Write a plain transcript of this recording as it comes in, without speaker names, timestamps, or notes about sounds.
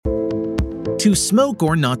To Smoke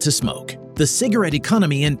or Not to Smoke: The Cigarette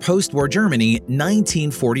Economy in Postwar Germany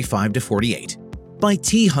 1945-48 by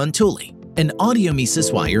T. Hunt Tooley, an audio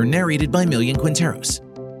Mises Wire narrated by Millian Quinteros.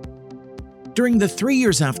 During the 3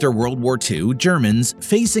 years after World War II, Germans,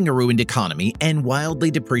 facing a ruined economy and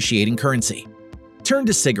wildly depreciating currency, turned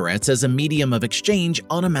to cigarettes as a medium of exchange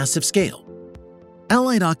on a massive scale.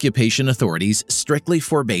 Allied occupation authorities strictly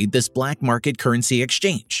forbade this black market currency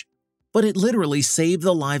exchange, but it literally saved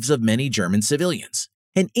the lives of many German civilians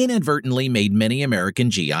and inadvertently made many American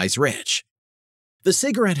GIs rich. The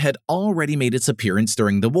cigarette had already made its appearance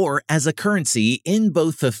during the war as a currency in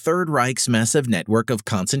both the Third Reich's massive network of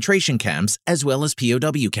concentration camps as well as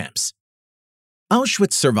POW camps.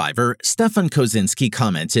 Auschwitz survivor Stefan Kosinski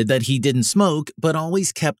commented that he didn't smoke but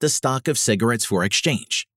always kept a stock of cigarettes for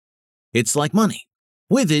exchange. "It's like money.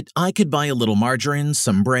 With it, I could buy a little margarine,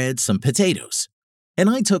 some bread, some potatoes. And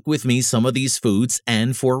I took with me some of these foods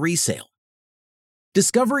and for resale."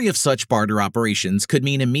 Discovery of such barter operations could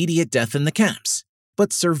mean immediate death in the camps,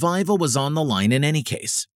 but survival was on the line in any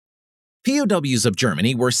case. POWs of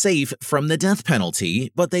Germany were safe from the death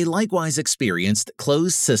penalty, but they likewise experienced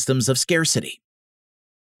closed systems of scarcity.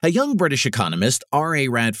 A young British economist, R.A.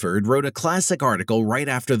 Radford, wrote a classic article right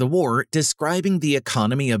after the war describing the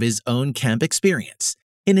economy of his own camp experience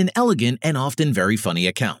in an elegant and often very funny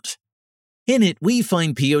account. In it, we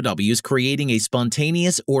find POWs creating a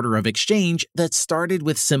spontaneous order of exchange that started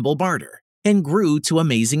with simple barter and grew to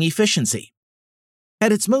amazing efficiency.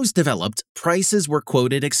 At its most developed, prices were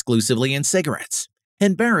quoted exclusively in cigarettes,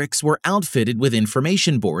 and barracks were outfitted with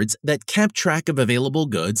information boards that kept track of available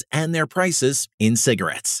goods and their prices in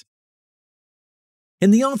cigarettes. In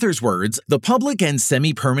the author's words, the public and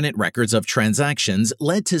semi-permanent records of transactions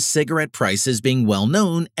led to cigarette prices being well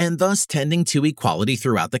known and thus tending to equality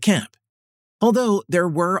throughout the camp. Although there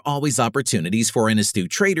were always opportunities for an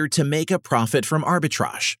astute trader to make a profit from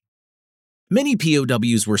arbitrage. Many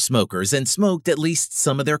POWs were smokers and smoked at least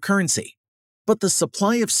some of their currency, but the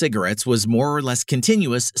supply of cigarettes was more or less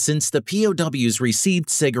continuous since the POWs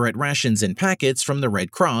received cigarette rations in packets from the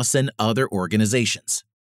Red Cross and other organizations.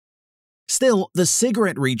 Still, the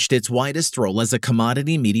cigarette reached its widest role as a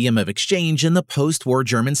commodity medium of exchange in the post-war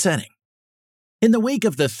German setting. In the wake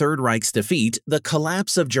of the Third Reich's defeat, the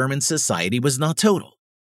collapse of German society was not total.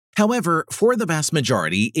 However, for the vast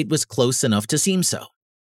majority, it was close enough to seem so.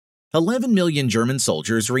 11 million German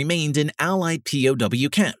soldiers remained in Allied POW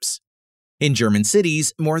camps. In German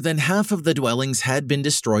cities, more than half of the dwellings had been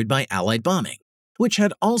destroyed by Allied bombing, which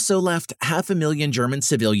had also left 500,000 German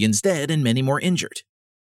civilians dead and many more injured.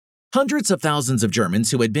 Hundreds of thousands of Germans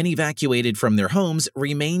who had been evacuated from their homes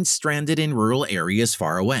remained stranded in rural areas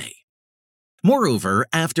far away. Moreover,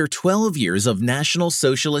 after 12 years of National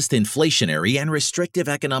Socialist inflationary and restrictive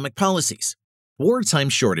economic policies, wartime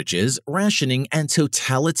shortages, rationing, and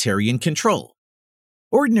totalitarian control,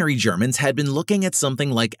 ordinary Germans had been looking at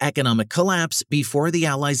something like economic collapse before the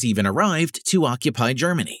Allies even arrived to occupy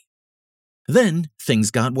Germany. Then,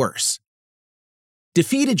 things got worse.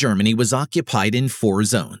 Defeated Germany was occupied in 4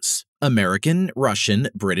 zones: American, Russian,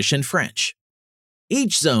 British, and French.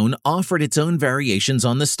 Each zone offered its own variations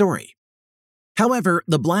on the story. However,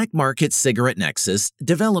 the black market cigarette nexus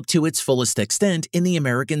developed to its fullest extent in the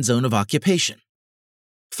American zone of occupation.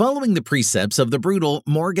 Following the precepts of the brutal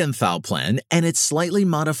Morgenthau Plan and its slightly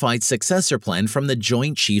modified successor plan from the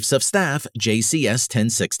Joint Chiefs of Staff JCS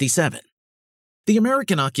 1067, the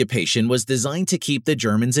American occupation was designed to keep the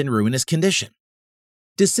Germans in ruinous condition.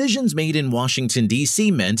 Decisions made in Washington, D.C.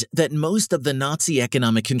 meant that most of the Nazi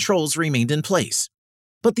economic controls remained in place.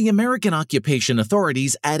 But the American occupation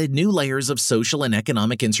authorities added new layers of social and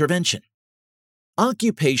economic intervention.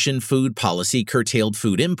 Occupation food policy curtailed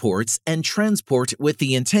food imports and transport with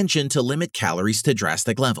the intention to limit calories to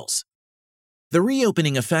drastic levels. The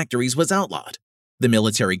reopening of factories was outlawed. The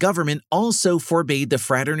military government also forbade the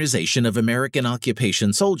fraternization of American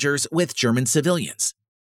occupation soldiers with German civilians.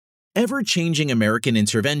 Ever-changing American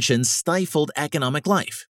interventions stifled economic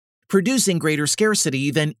life, producing greater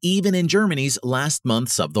scarcity than even in Germany's last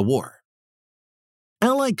months of the war.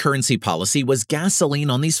 Allied currency policy was gasoline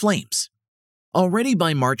on these flames. Already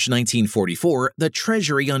by March 1944, the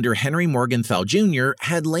Treasury under Henry Morgenthau Jr.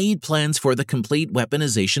 had laid plans for the complete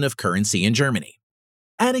weaponization of currency in Germany,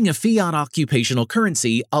 adding a fiat occupational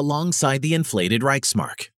currency alongside the inflated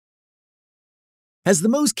Reichsmark. As the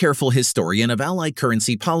most careful historian of Allied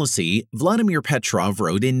currency policy, Vladimir Petrov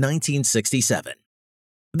wrote in 1967,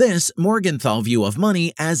 "This Morgenthau view of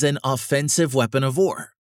money as an offensive weapon of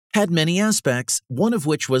war had many aspects, one of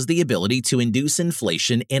which was the ability to induce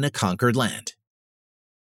inflation in a conquered land.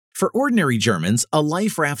 For ordinary Germans, a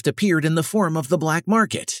life raft appeared in the form of the black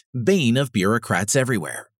market, bane of bureaucrats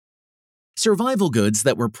everywhere. Survival goods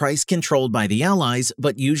that were price-controlled by the Allies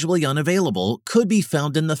but usually unavailable could be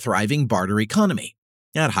found in the thriving barter economy,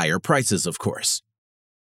 at higher prices, of course.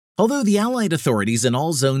 Although the Allied authorities in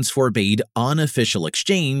all zones forbade unofficial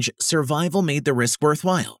exchange, survival made the risk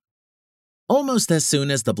worthwhile. Almost as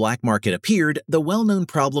soon as the black market appeared, the well-known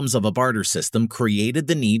problems of a barter system created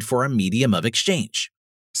the need for a medium of exchange,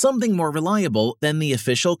 something more reliable than the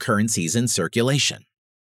official currencies in circulation.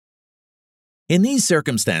 In these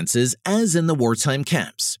circumstances, as in the wartime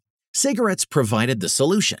camps, cigarettes provided the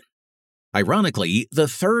solution. Ironically, the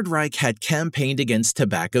Third Reich had campaigned against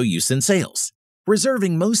tobacco use and sales,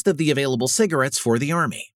 reserving most of the available cigarettes for the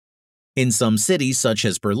army. In some cities, such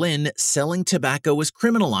as Berlin, selling tobacco was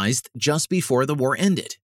criminalized just before the war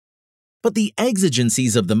ended. But the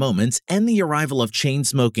exigencies of the moment and the arrival of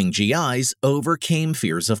chain-smoking GIs overcame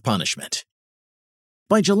fears of punishment.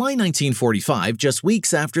 By July 1945, just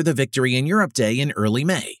weeks after the Victory in Europe Day in early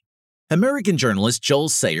May, American journalist Joel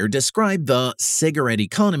Sayer described the cigarette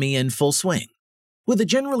economy in full swing, with a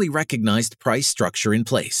generally recognized price structure in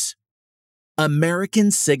place.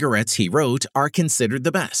 American cigarettes, he wrote, are considered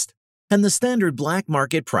the best, and the standard black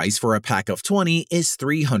market price for a pack of 20 is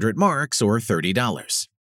 300 marks or $30.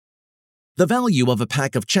 The value of a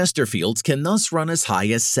pack of Chesterfields can thus run as high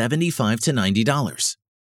as $75 to $90.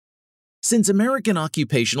 Since American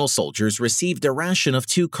occupational soldiers received a ration of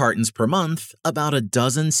 2 cartons per month, about a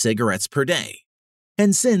dozen cigarettes per day,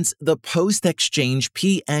 and since the post-exchange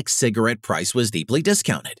PX cigarette price was deeply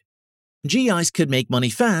discounted, GIs could make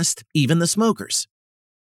money fast, even the smokers.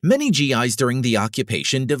 Many GIs during the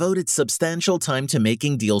occupation devoted substantial time to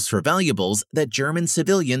making deals for valuables that German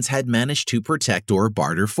civilians had managed to protect or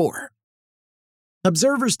barter for.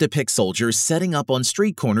 Observers depict soldiers setting up on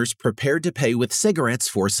street corners prepared to pay with cigarettes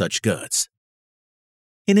for such goods.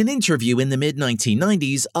 In an interview in the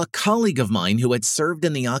mid-1990s, a colleague of mine who had served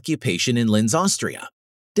in the occupation in Linz, Austria,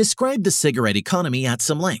 described the cigarette economy at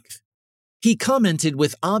some length. He commented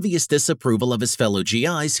with obvious disapproval of his fellow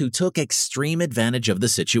GIs who took extreme advantage of the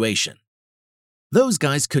situation. Those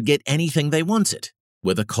guys could get anything they wanted,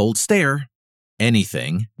 with a cold stare,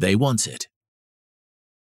 anything they wanted.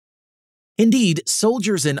 Indeed,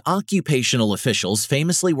 soldiers and occupational officials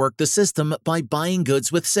famously worked the system by buying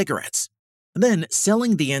goods with cigarettes, then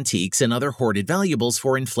selling the antiques and other hoarded valuables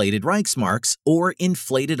for inflated Reichsmarks or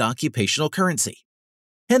inflated occupational currency,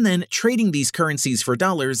 and then trading these currencies for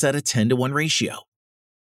dollars at a 10-to-1 ratio.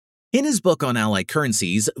 In his book on Allied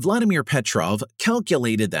currencies, Vladimir Petrov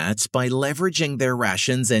calculated that by leveraging their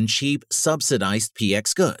rations and cheap, subsidized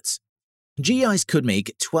PX goods, GIs could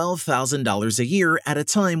make $12,000 a year at a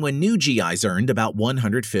time when new GIs earned about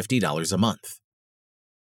 $150 a month.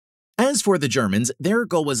 As for the Germans, their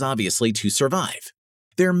goal was obviously to survive,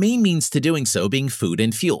 their main means to doing so being food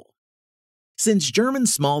and fuel. Since German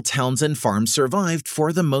small towns and farms survived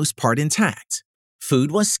for the most part intact,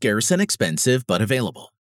 food was scarce and expensive but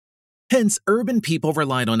available. Hence, urban people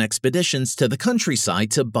relied on expeditions to the countryside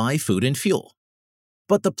to buy food and fuel.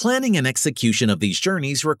 But the planning and execution of these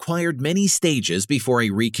journeys required many stages before a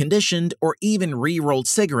reconditioned or even re-rolled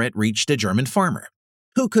cigarette reached a German farmer,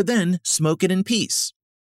 who could then smoke it in peace,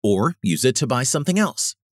 or use it to buy something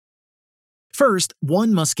else. First,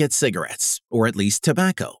 one must get cigarettes, or at least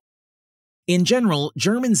tobacco. In general,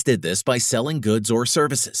 Germans did this by selling goods or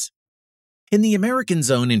services. In the American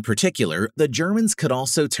zone in particular, the Germans could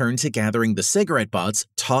also turn to gathering the cigarette butts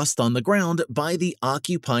tossed on the ground by the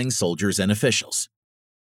occupying soldiers and officials.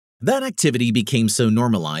 That activity became so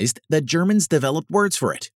normalized that Germans developed words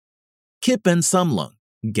for it. Kippensammlung,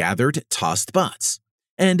 gathered tossed butts,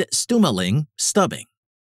 and Stummeling, stubbing.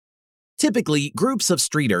 Typically, groups of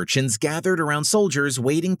street urchins gathered around soldiers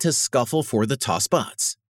waiting to scuffle for the tossed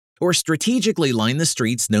butts, or strategically line the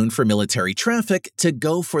streets known for military traffic to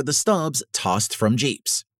go for the stubs tossed from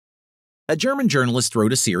jeeps. A German journalist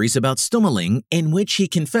wrote a series about Stummeling in which he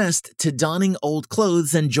confessed to donning old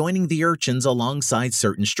clothes and joining the urchins alongside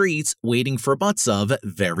certain streets waiting for butts of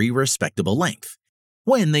very respectable length,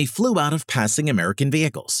 when they flew out of passing American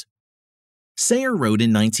vehicles. Sayer wrote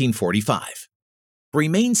in 1945,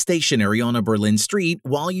 "Remain stationary on a Berlin street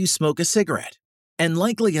while you smoke a cigarette, and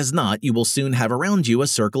likely as not you will soon have around you a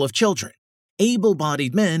circle of children,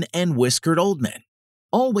 able-bodied men and whiskered old men,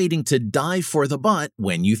 all waiting to dive for the butt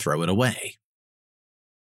when you throw it away."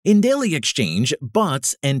 In daily exchange,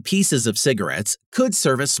 butts and pieces of cigarettes could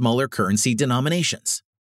serve as smaller currency denominations.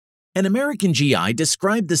 An American GI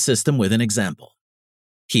described the system with an example.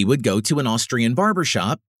 He would go to an Austrian barber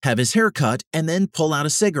shop, have his hair cut, and then pull out a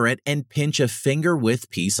cigarette and pinch a finger-width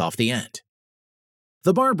piece off the end.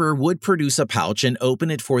 The barber would produce a pouch and open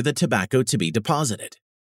it for the tobacco to be deposited.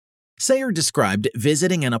 Sayer described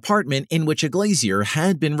visiting an apartment in which a glazier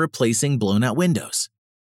had been replacing blown-out windows.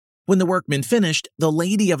 When the workman finished, the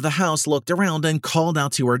lady of the house looked around and called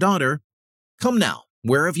out to her daughter, "Come now,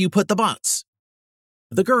 where have you put the butts?"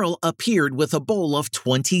 The girl appeared with a bowl of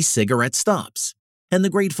 20 cigarette stubs, and the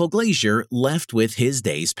grateful glazier left with his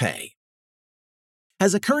day's pay.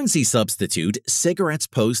 As a currency substitute, cigarettes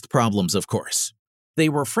posed problems, of course. They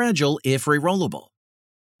were fragile if rerollable.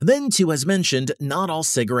 Then, too, as mentioned, not all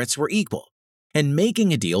cigarettes were equal, and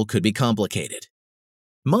making a deal could be complicated.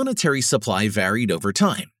 Monetary supply varied over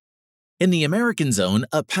time. In the American zone,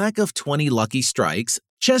 a pack of 20 Lucky Strikes,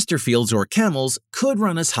 Chesterfields, or Camels could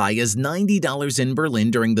run as high as $90 in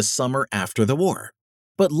Berlin during the summer after the war,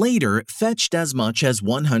 but later fetched as much as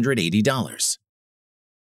 $180.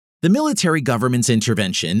 The military government's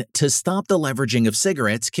intervention to stop the leveraging of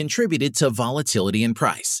cigarettes contributed to volatility in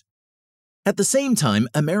price. At the same time,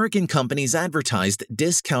 American companies advertised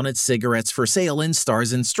discounted cigarettes for sale in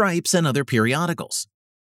Stars and Stripes and other periodicals.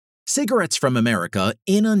 Cigarettes from America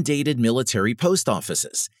inundated military post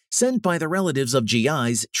offices, sent by the relatives of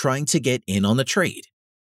GIs trying to get in on the trade.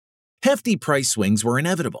 Hefty price swings were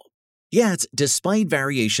inevitable. Yet, despite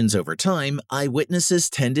variations over time, eyewitnesses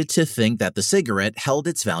tended to think that the cigarette held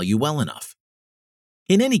its value well enough.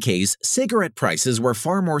 In any case, cigarette prices were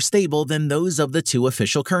far more stable than those of the two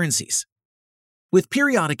official currencies. With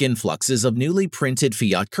periodic influxes of newly printed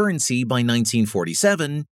fiat currency by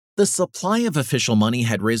 1947, the supply of official money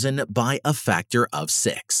had risen by a factor of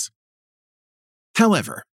 6.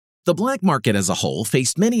 However, the black market as a whole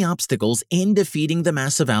faced many obstacles in defeating the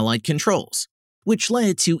massive Allied controls, which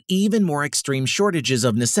led to even more extreme shortages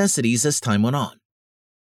of necessities as time went on.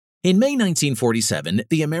 In May 1947,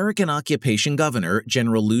 the American occupation governor,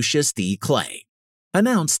 General Lucius D. Clay,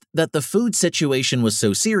 announced that the food situation was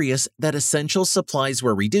so serious that essential supplies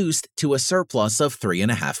were reduced to a surplus of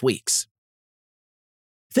 3.5 weeks.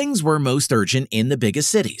 Things were most urgent in the biggest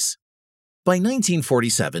cities. By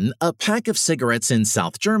 1947, a pack of cigarettes in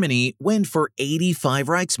South Germany went for 85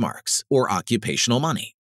 Reichsmarks, or occupational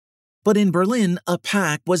money. But in Berlin, a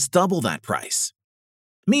pack was double that price.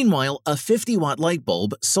 Meanwhile, a 50-watt light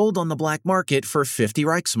bulb sold on the black market for 50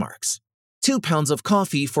 Reichsmarks, 2 pounds of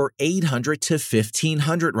coffee for 800 to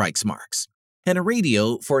 1,500 Reichsmarks, and a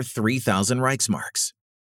radio for 3,000 Reichsmarks.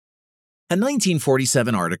 A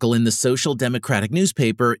 1947 article in the Social Democratic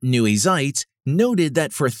newspaper Neue Zeit noted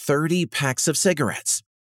that for 30 packs of cigarettes,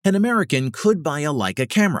 an American could buy a Leica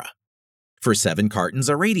camera, for 7 cartons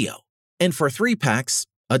a radio, and for 3 packs,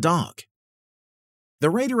 a dog. The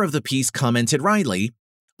writer of the piece commented wryly,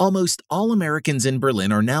 "Almost all Americans in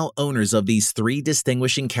Berlin are now owners of these 3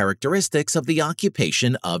 distinguishing characteristics of the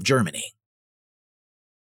occupation of Germany."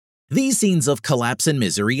 These scenes of collapse and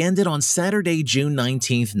misery ended on Saturday, June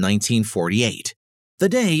 19, 1948, the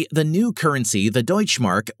day the new currency, the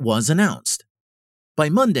Deutschmark, was announced. By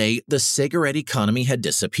Monday, the cigarette economy had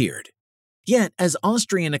disappeared. Yet, as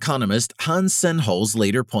Austrian economist Hans Sennholz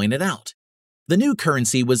later pointed out, the new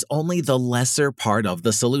currency was only the lesser part of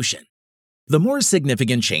the solution. The more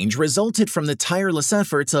significant change resulted from the tireless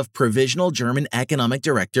efforts of Provisional German Economic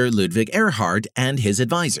Director Ludwig Erhard and his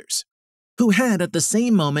advisors, who had at the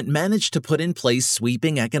same moment managed to put in place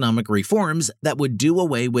sweeping economic reforms that would do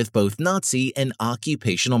away with both Nazi and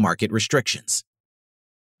occupational market restrictions.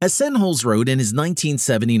 As Sennholz wrote in his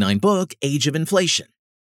 1979 book, Age of Inflation,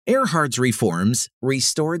 Erhard's reforms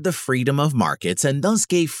restored the freedom of markets and thus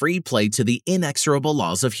gave free play to the inexorable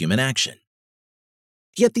laws of human action.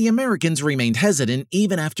 Yet the Americans remained hesitant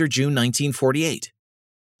even after June 1948.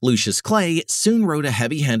 Lucius Clay soon wrote a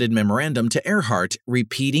heavy-handed memorandum to Erhard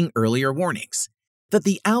repeating earlier warnings that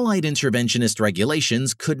the Allied interventionist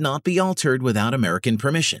regulations could not be altered without American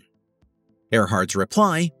permission. Erhard's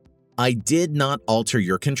reply, "I did not alter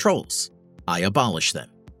your controls. I abolished them."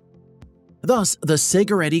 Thus, the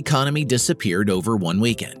cigarette economy disappeared over one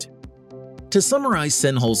weekend. To summarize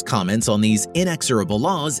Sennholz's comments on these inexorable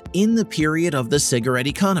laws in the period of the cigarette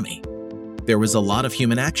economy, there was a lot of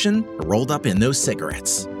human action rolled up in those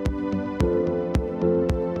cigarettes.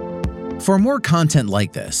 For more content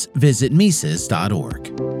like this, visit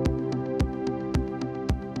Mises.org.